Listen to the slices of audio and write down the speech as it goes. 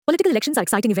Political elections are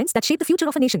exciting events that shape the future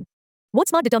of a nation. Vote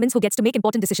smart determines who gets to make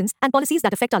important decisions and policies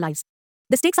that affect our lives.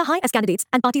 The stakes are high as candidates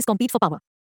and parties compete for power.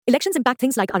 Elections impact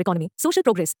things like our economy, social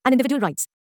progress, and individual rights.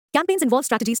 Campaigns involve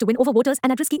strategies to win over voters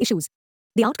and address key issues.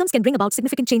 The outcomes can bring about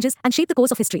significant changes and shape the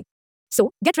course of history.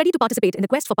 So, get ready to participate in the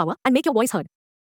quest for power and make your voice heard.